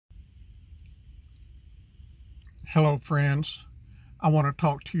Hello friends, I want to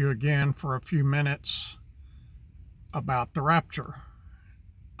talk to you again for a few minutes about the rapture.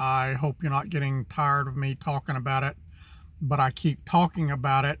 I hope you're not getting tired of me talking about it, but I keep talking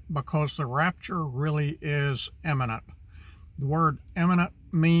about it because the rapture really is imminent. The word imminent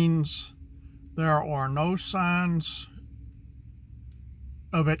means there are no signs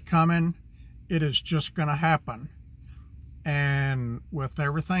of it coming. It is just going to happen. And with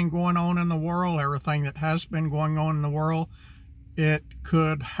everything going on in the world, everything that has been going on in the world, it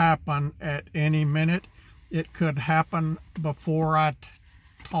could happen at any minute. It could happen before I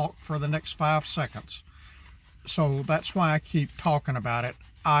talk for the next 5 seconds. So that's why I keep talking about it.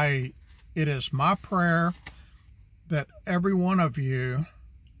 It is my prayer that every one of you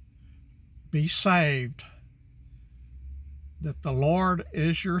be saved, that the Lord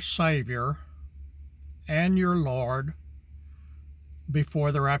is your Savior and your Lord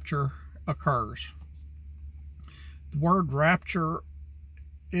before the rapture occurs. The word rapture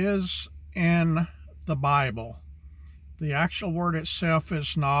is in the Bible. The actual word itself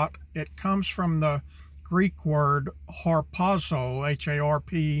is not. It comes from the Greek word harpazo,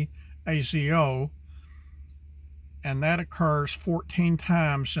 H-A-R-P-A-Z-O, and that occurs 14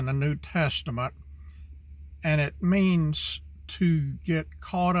 times in the New Testament, and it means to get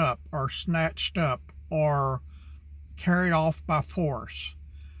caught up or snatched up or carry off by force.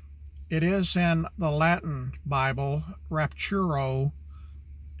 It is in the Latin Bible. Rapturo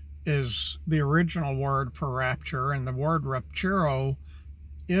is the original word for rapture, and the word rapturo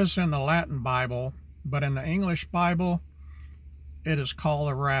is in the Latin Bible, but in the English Bible it is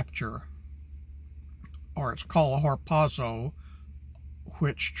called a rapture, or it's called a harpazo,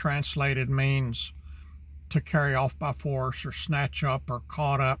 which translated means to carry off by force or snatch up or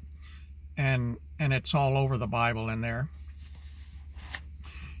caught up, and it's all over the Bible in there.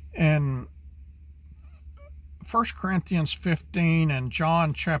 And 1 Corinthians 15 and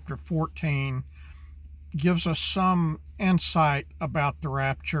John chapter 14 gives us some insight about the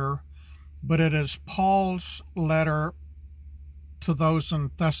rapture, but it is Paul's letter to those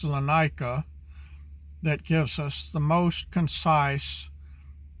in Thessalonica that gives us the most concise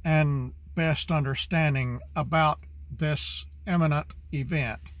and best understanding about this imminent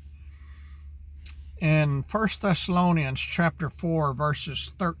event. In 1 Thessalonians chapter 4,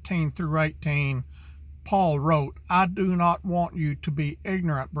 verses 13 through 18, Paul wrote, "I do not want you to be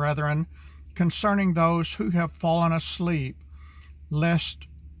ignorant, brethren, concerning those who have fallen asleep, lest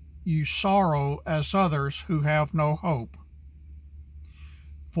you sorrow as others who have no hope.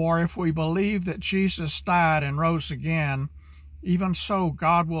 For if we believe that Jesus died and rose again, even so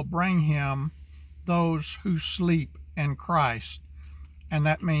God will bring him those who sleep in Christ." And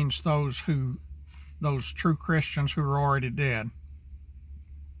that means those true Christians who are already dead.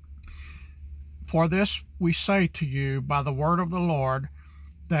 "For this we say to you by the word of the Lord,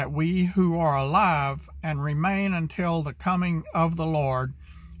 that we who are alive and remain until the coming of the Lord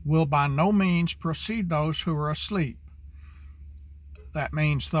will by no means precede those who are asleep." That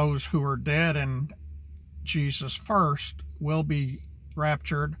means those who are dead in Jesus first will be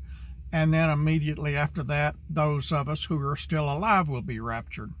raptured, and then immediately after that, those of us who are still alive will be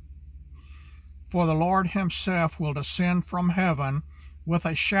raptured. "For the Lord himself will descend from heaven with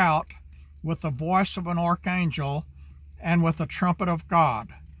a shout, with the voice of an archangel, and with the trumpet of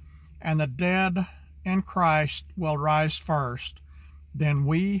God. And the dead in Christ will rise first. Then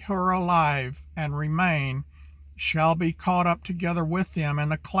we who are alive and remain shall be caught up together with them in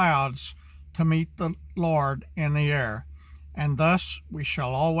the clouds to meet the Lord in the air. And thus we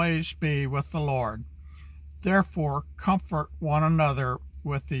shall always be with the Lord. Therefore comfort one another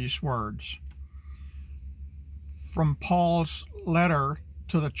with these words." From Paul's letter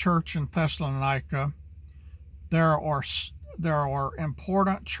to the church in Thessalonica, there are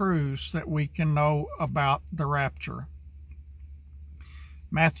important truths that we can know about the rapture.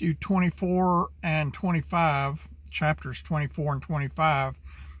 Matthew 24 and 25, chapters 24 and 25,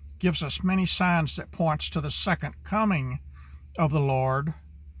 gives us many signs that points to the second coming of the Lord.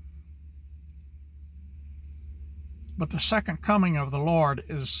 But the second coming of the Lord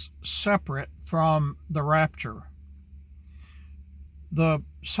is separate from the rapture. The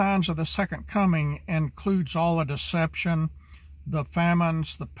signs of the second coming includes all the deception, the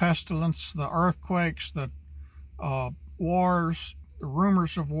famines, the pestilence, the earthquakes, the wars, the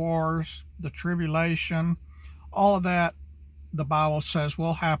rumors of wars, the tribulation. All of that, the Bible says,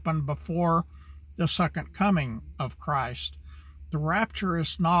 will happen before the second coming of Christ. The rapture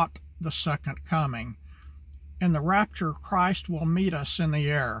is not the second coming. In the rapture, Christ will meet us in the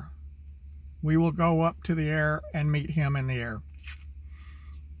air. We will go up to the air and meet him in the air.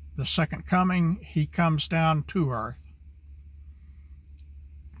 the second coming, he comes down to earth.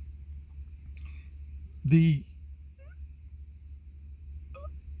 The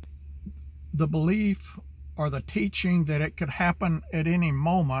belief or the teaching that it could happen at any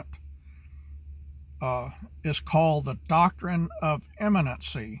moment is called the doctrine of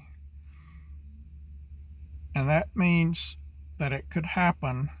imminency. And that means that it could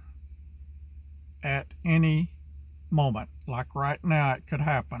happen at any moment. Like right now, it could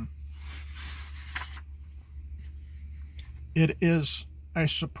happen. It is a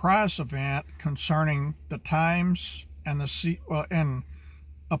surprise event concerning the times and and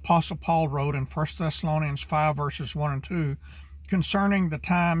Apostle Paul wrote in 1 Thessalonians 5 verses 1 and 2, concerning the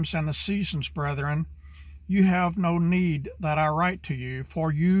times and the seasons, brethren, you have no need that I write to you,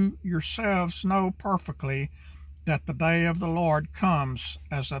 for you yourselves know perfectly that the day of the Lord comes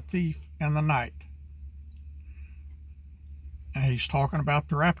as a thief in the night. And he's talking about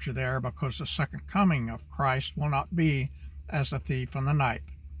the rapture there, because the second coming of Christ will not be as a thief in the night.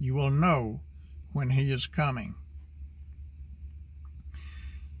 You will know when he is coming.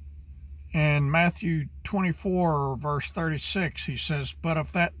 In Matthew 24, verse 36, he says, but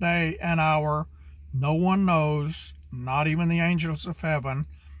of that day and hour no one knows, not even the angels of heaven,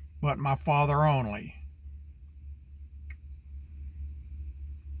 but my Father only.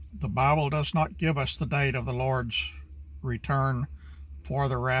 The Bible does not give us the date of the Lord's return for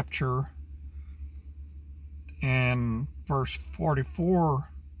the rapture. In verse 44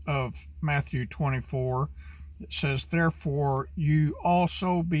 of Matthew 24, it says, therefore you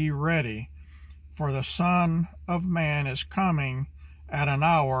also be ready, for the Son of Man is coming at an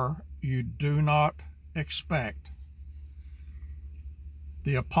hour you do not expect.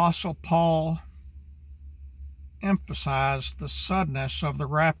 The Apostle Paul emphasized the suddenness of the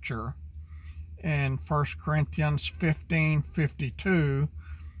rapture in 1 Corinthians 15:52,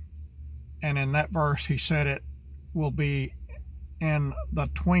 and in that verse he said it will be in the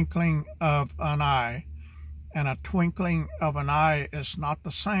twinkling of an eye. And a twinkling of an eye is not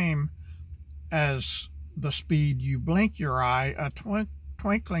the same as the speed you blink your eye. A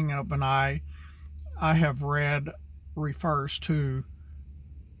twinkling of an eye, I have read, refers to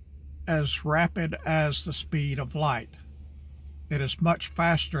as rapid as the speed of light. It is much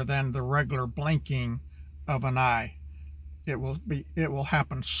faster than the regular blinking of an eye. It will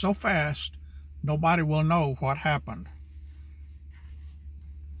happen so fast nobody will know what happened.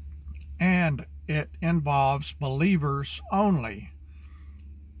 And it involves believers only.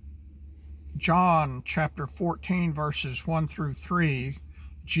 John chapter 14 verses 1 through 3,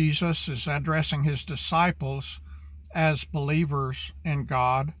 Jesus is addressing his disciples as believers in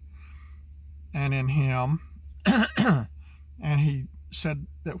God and in him. And he said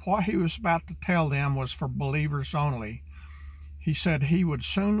that what he was about to tell them was for believers only. He said he would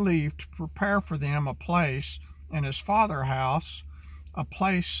soon leave to prepare for them a place in his Father's house, a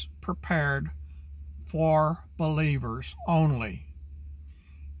place prepared for believers only.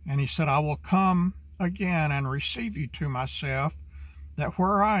 And he said, I will come again and receive you to myself, that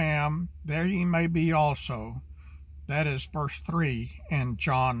where I am, there ye may be also. That is verse 3 in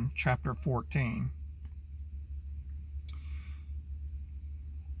John chapter 14.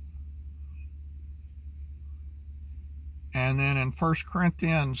 And then in 1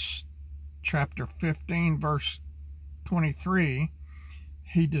 Corinthians chapter 15 verse 23,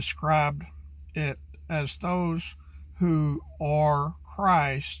 he described it as those who are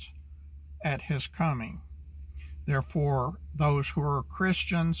Christ at his coming. Therefore, those who are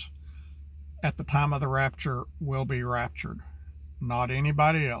Christians at the time of the rapture will be raptured, not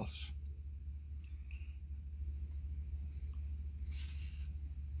anybody else.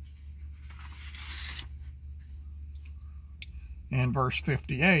 In verse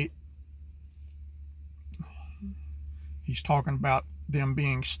 58, he's talking about them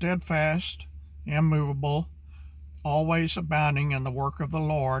being steadfast, immovable, always abounding in the work of the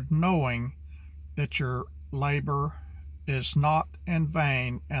Lord, knowing that your labor is not in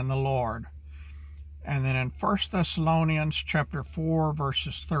vain in the Lord. And then in 1 Thessalonians chapter 4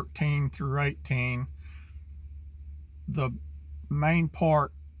 verses 13 through 18, the main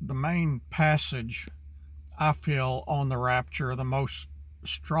passage I feel on the rapture, the most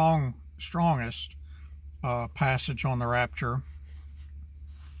strongest passage on the rapture,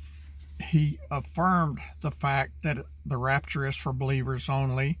 he affirmed the fact that the rapture is for believers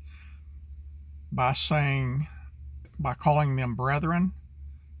only by calling them brethren.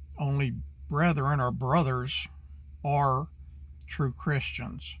 Only brethren or brothers are true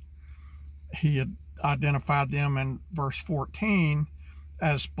Christians. He had identified them in verse 14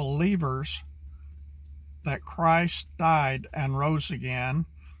 as believers that Christ died and rose again,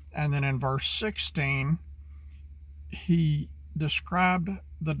 And then in verse 16, he described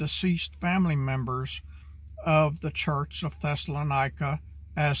the deceased family members of the church of Thessalonica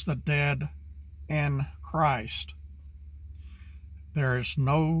as the dead in Christ. There is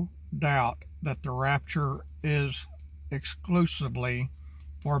no doubt that the rapture is exclusively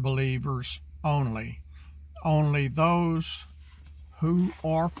for believers only. Only those who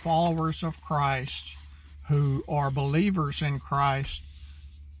are followers of Christ, who are believers in Christ,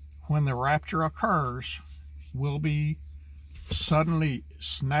 when the rapture occurs, will be suddenly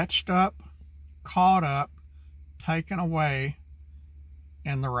snatched up, caught up, taken away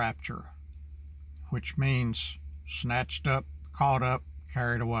in the rapture, which means snatched up, caught up,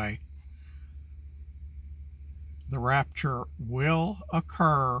 carried away. The rapture will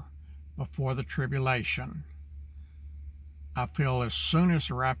occur before the tribulation. I feel as soon as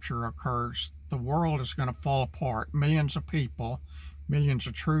the rapture occurs, the world is going to fall apart. Millions of people, millions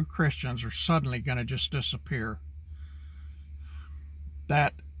of true Christians are suddenly going to just disappear.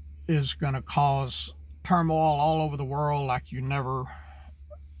 That is going to cause turmoil all over the world like you never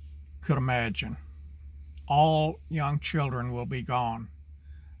could imagine. All young children will be gone.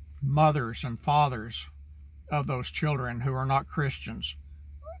 Mothers and fathers of those children who are not Christians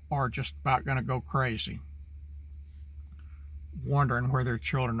are just about going to go crazy, wondering where their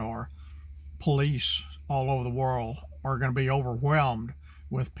children are. Police all over the world are going to be overwhelmed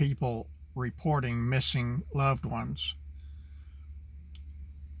with people reporting missing loved ones.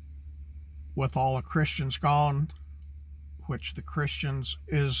 With all the Christians gone, which the Christians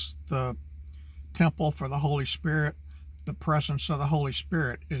is the temple for the Holy Spirit, the presence of the Holy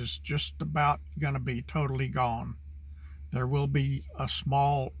Spirit is just about going to be totally gone. There will be a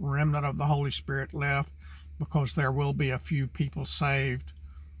small remnant of the Holy Spirit left, because there will be a few people saved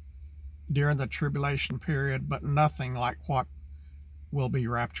during the tribulation period, but nothing like what will be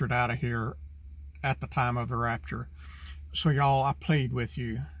raptured out of here at the time of the rapture. So y'all, I plead with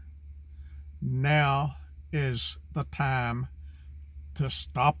you, now is the time to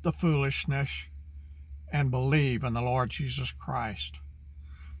stop the foolishness and believe in the Lord Jesus Christ.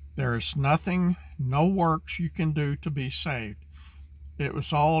 There is nothing, no works you can do to be saved. It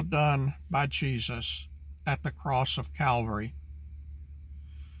was all done by Jesus at the cross of Calvary.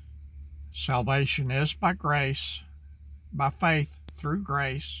 Salvation is by grace, by faith through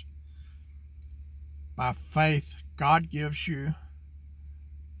grace. By faith, God gives you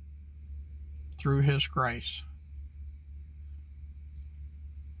through His grace.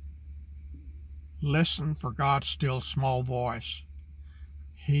 Listen for God's still small voice.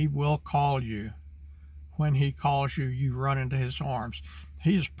 He will call you. When He calls you, you run into His arms.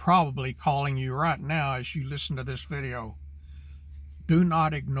 He is probably calling you right now as you listen to this video. Do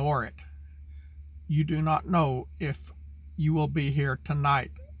not ignore it. You do not know if you will be here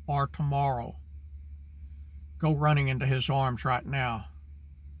tonight or tomorrow. Go running into His arms right now.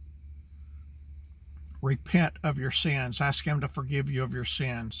 Repent of your sins. Ask Him to forgive you of your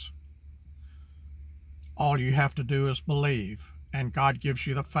sins. All you have to do is believe, and God gives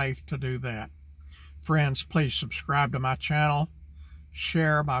you the faith to do that. Friends, please subscribe to my channel.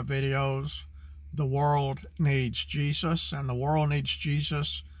 Share my videos. The world needs Jesus, and the world needs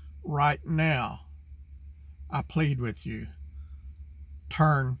Jesus right now. I plead with you.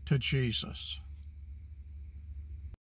 Turn to Jesus.